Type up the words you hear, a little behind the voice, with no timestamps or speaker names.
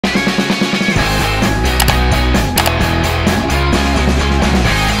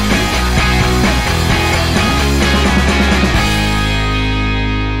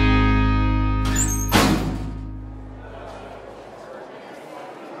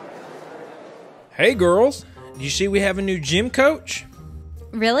Hey girls, do you see we have a new gym coach?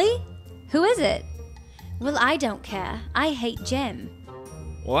 Really? Who is it? Well, I don't care. I hate gym.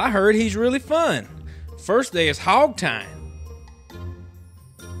 Well, I heard he's really fun. First day is hog time.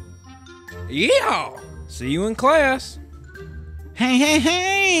 Yeehaw! See you in class.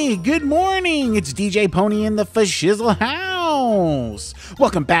 Hey, good morning. It's DJ Pony in the Fashizzle house.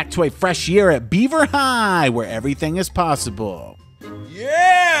 Welcome back to a fresh year at Beaver High, where everything is possible.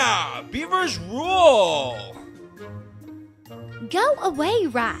 Yeah! Beavers rule! Go away,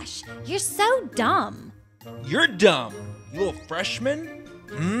 Rash. You're so dumb. You're dumb, you little freshman.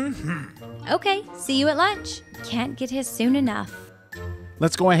 Okay, see you at lunch. Can't get here soon enough.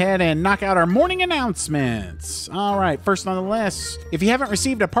 Let's go ahead and knock out our morning announcements. All right, first on the list. If you haven't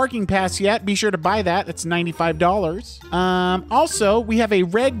received a parking pass yet, be sure to buy that. It's $95. Also, we have a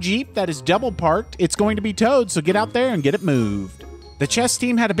red Jeep that is double parked. It's going to be towed, so get out there and get it moved. The chess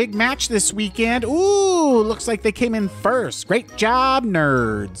team had a big match this weekend. Ooh, looks like they came in first. Great job,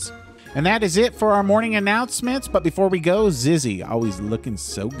 nerds. And that is it for our morning announcements. But before we go, Zizzy, always looking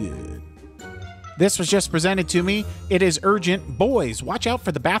so good. This was just presented to me. It is urgent. Boys, watch out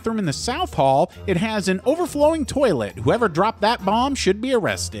for the bathroom in the South Hall. It has an overflowing toilet. Whoever dropped that bomb should be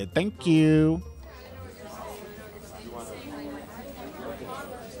arrested. Thank you.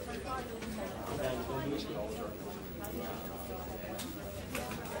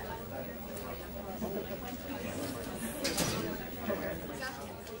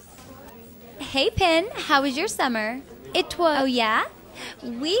 Hey, Pin, how was your summer? Oh, yeah?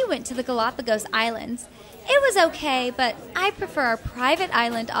 We went to the Galapagos Islands. It was okay, but I prefer our private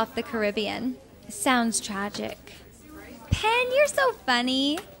island off the Caribbean. Sounds tragic. Pen, you're so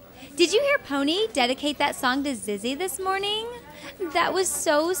funny. Did you hear Pony dedicate that song to Zizzy this morning? That was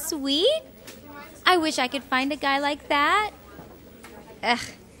so sweet. I wish I could find a guy like that. Ugh,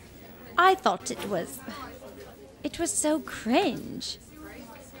 I thought it was so cringe.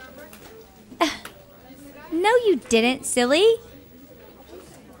 No, you didn't, silly.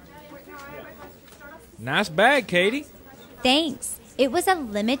 Nice bag, Katie. Thanks. It was a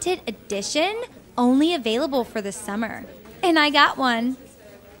limited edition, only available for the summer. And I got one.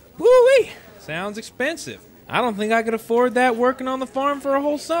 Woo-wee! Sounds expensive. I don't think I could afford that working on the farm for a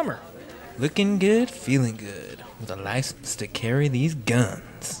whole summer. Looking good, feeling good, with a license to carry these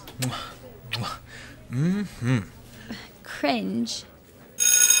guns. Cringe.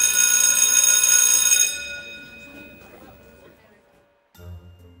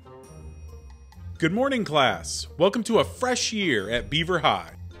 Good morning, class. Welcome to a fresh year at Beaver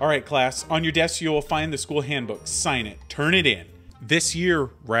High. All right, class, on your desk you will find the school handbook. Sign it. Turn it in. This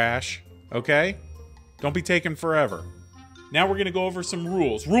year, Rash, okay? Don't be taking forever. Now we're going to go over some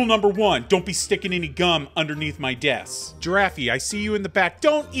rules. Rule number 1, don't be sticking any gum underneath my desk. Giraffy, I see you in the back.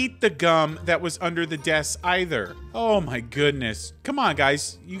 Don't eat the gum that was under the desk either. Oh my goodness. Come on,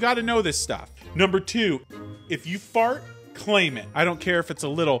 guys. You got to know this stuff. Number 2, if you fart, claim it. I don't care if it's a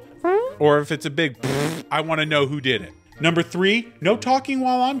little or if it's a big I want to know who did it. Number 3, no talking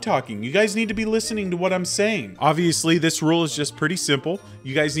while I'm talking. You guys need to be listening to what I'm saying. Obviously, this rule is just pretty simple.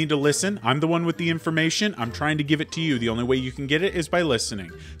 You guys need to listen. I'm the one with the information. I'm trying to give it to you. The only way you can get it is by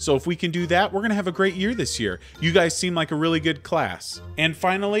listening. So if we can do that, we're going to have a great year this year. You guys seem like a really good class. And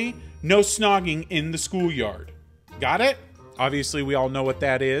finally, no snogging in the schoolyard. Got it? Obviously, we all know what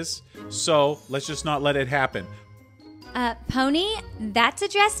that is. So let's just not let it happen. Pony, that's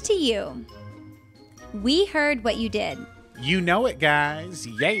addressed to you. We heard what you did. You know it, guys.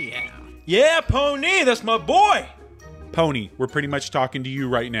 Yeah. Yeah, Pony, that's my boy. Pony, we're pretty much talking to you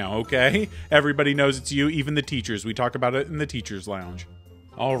right now, okay? Everybody knows it's you, even the teachers. We talk about it in the teachers' lounge.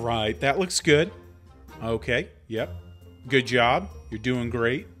 All right, that looks good. Okay, yep. Good job. You're doing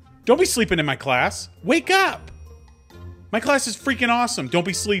great. Don't be sleeping in my class. Wake up. My class is freaking awesome. Don't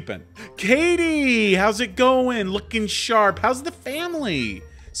be sleeping. Katie, how's it going? Looking sharp. How's the family?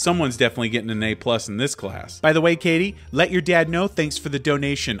 Someone's definitely getting an A+ in this class. By the way, Katie, let your dad know thanks for the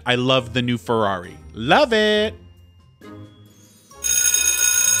donation. I love the new Ferrari. Love it.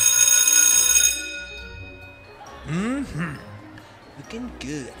 Looking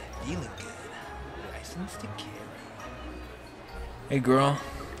good, feeling good. License to carry. Hey girl,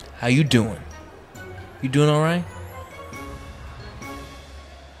 how you doing? You doing all right?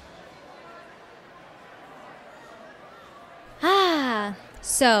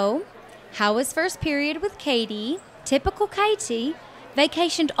 So, how was first period with Katie? Typical Katie.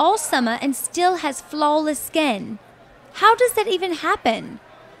 Vacationed all summer and still has flawless skin. How does that even happen?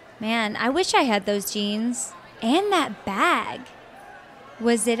 Man, I wish I had those jeans. And that bag.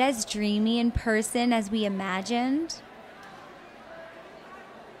 Was it as dreamy in person as we imagined?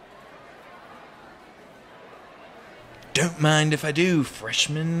 Don't mind if I do,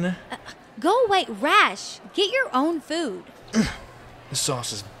 freshman. Go away, Rash. Get your own food. The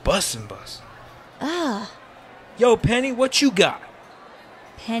sauce is bussin'. Ugh. Yo, Penny, what you got?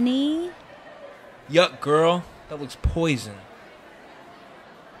 Penny? Yuck, girl. That looks poison.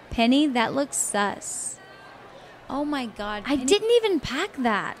 Penny, that looks sus. Oh my God, Penny. I didn't even pack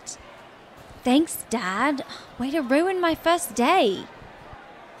that. Thanks, Dad. Way to ruin my first day.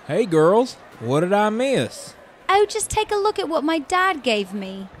 Hey, girls. What did I miss? Oh, just take a look at what my dad gave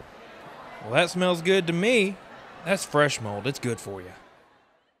me. Well, that smells good to me. That's fresh mold. It's good for you.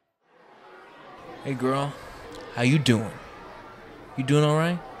 Hey, girl. How you doing? You doing all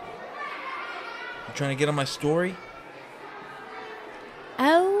right? You trying to get on my story?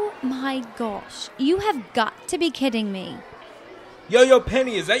 Oh my gosh. You have got to be kidding me. Yo,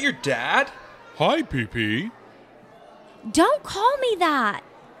 Penny, is that your dad? Hi, PP. Don't call me that.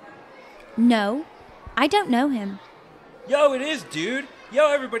 No, I don't know him. Yo, it is, dude.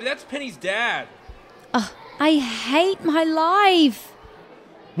 Yo, everybody, that's Penny's dad. I hate my life.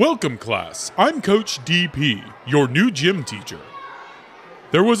 Welcome, class. I'm Coach DP, your new gym teacher.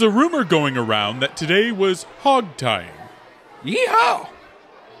 There was a rumor going around that today was hog tying. Yeehaw!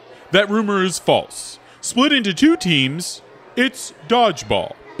 That rumor is false. Split into 2 teams, it's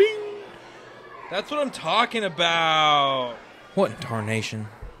dodgeball. Bing! That's what I'm talking about. What in tarnation?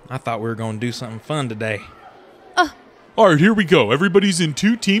 I thought we were going to do something fun today. All right, here we go. Everybody's in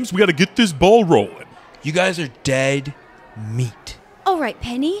 2 teams. We got to get this ball rolling. You guys are dead meat. All right,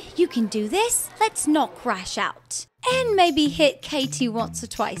 Penny, you can do this. Let's knock Rash out. And maybe hit Katie once or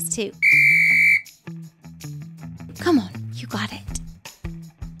twice, too. Come on, you got it.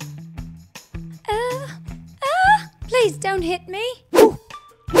 Please don't hit me.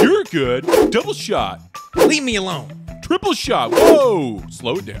 You're good. Double shot. Leave me alone. Triple shot. Whoa!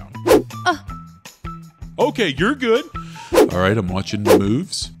 Slow it down. Okay, you're good. All right, I'm watching the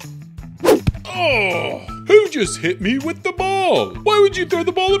moves. Oh! Who just hit me with the ball? Why would you throw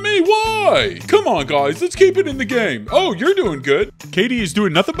the ball at me? Why? Come on, guys. Let's keep it in the game. Oh, you're doing good. Katie is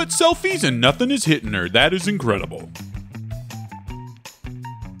doing nothing but selfies and nothing is hitting her. That is incredible.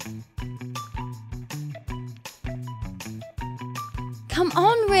 Come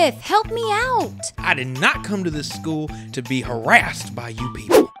on, Riff. Help me out. I did not come to this school to be harassed by you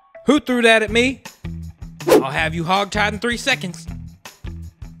people. Who threw that at me? I'll have you hogtied in 3 seconds.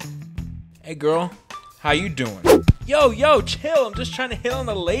 Hey, girl. How you doing? Yo, chill. I'm just trying to hit on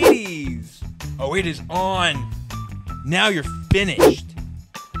the ladies. Oh, it is on. Now you're finished.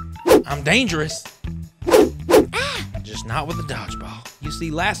 I'm dangerous. Just not with the dodgeball. You see,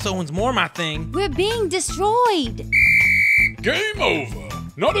 lassoing's more my thing. We're being destroyed. Game over.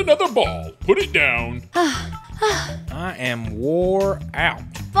 Not another ball. Put it down. I am wore out.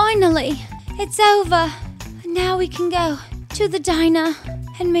 Finally, it's over. Now we can go to the diner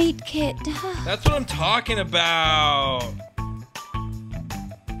and meet Kit. That's what I'm talking about.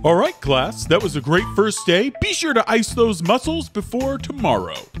 All right, class. That was a great first day. Be sure to ice those muscles before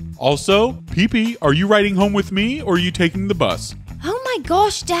tomorrow. Also, PP, are you riding home with me or are you taking the bus? Oh my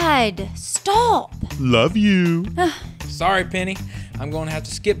gosh, Dad. Stop. Love you. Sorry, Penny. I'm going to have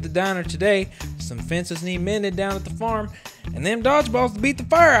to skip the diner today. Some fences need mended down at the farm, and them dodgeballs to beat the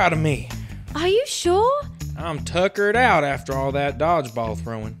fire out of me. Are you sure? I'm tuckered out after all that dodgeball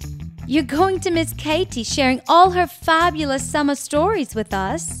throwing. You're going to miss Katie sharing all her fabulous summer stories with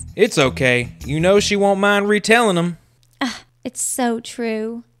us. It's okay. You know she won't mind retelling them. It's so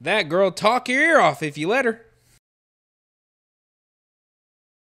true. That girl talk your ear off if you let her.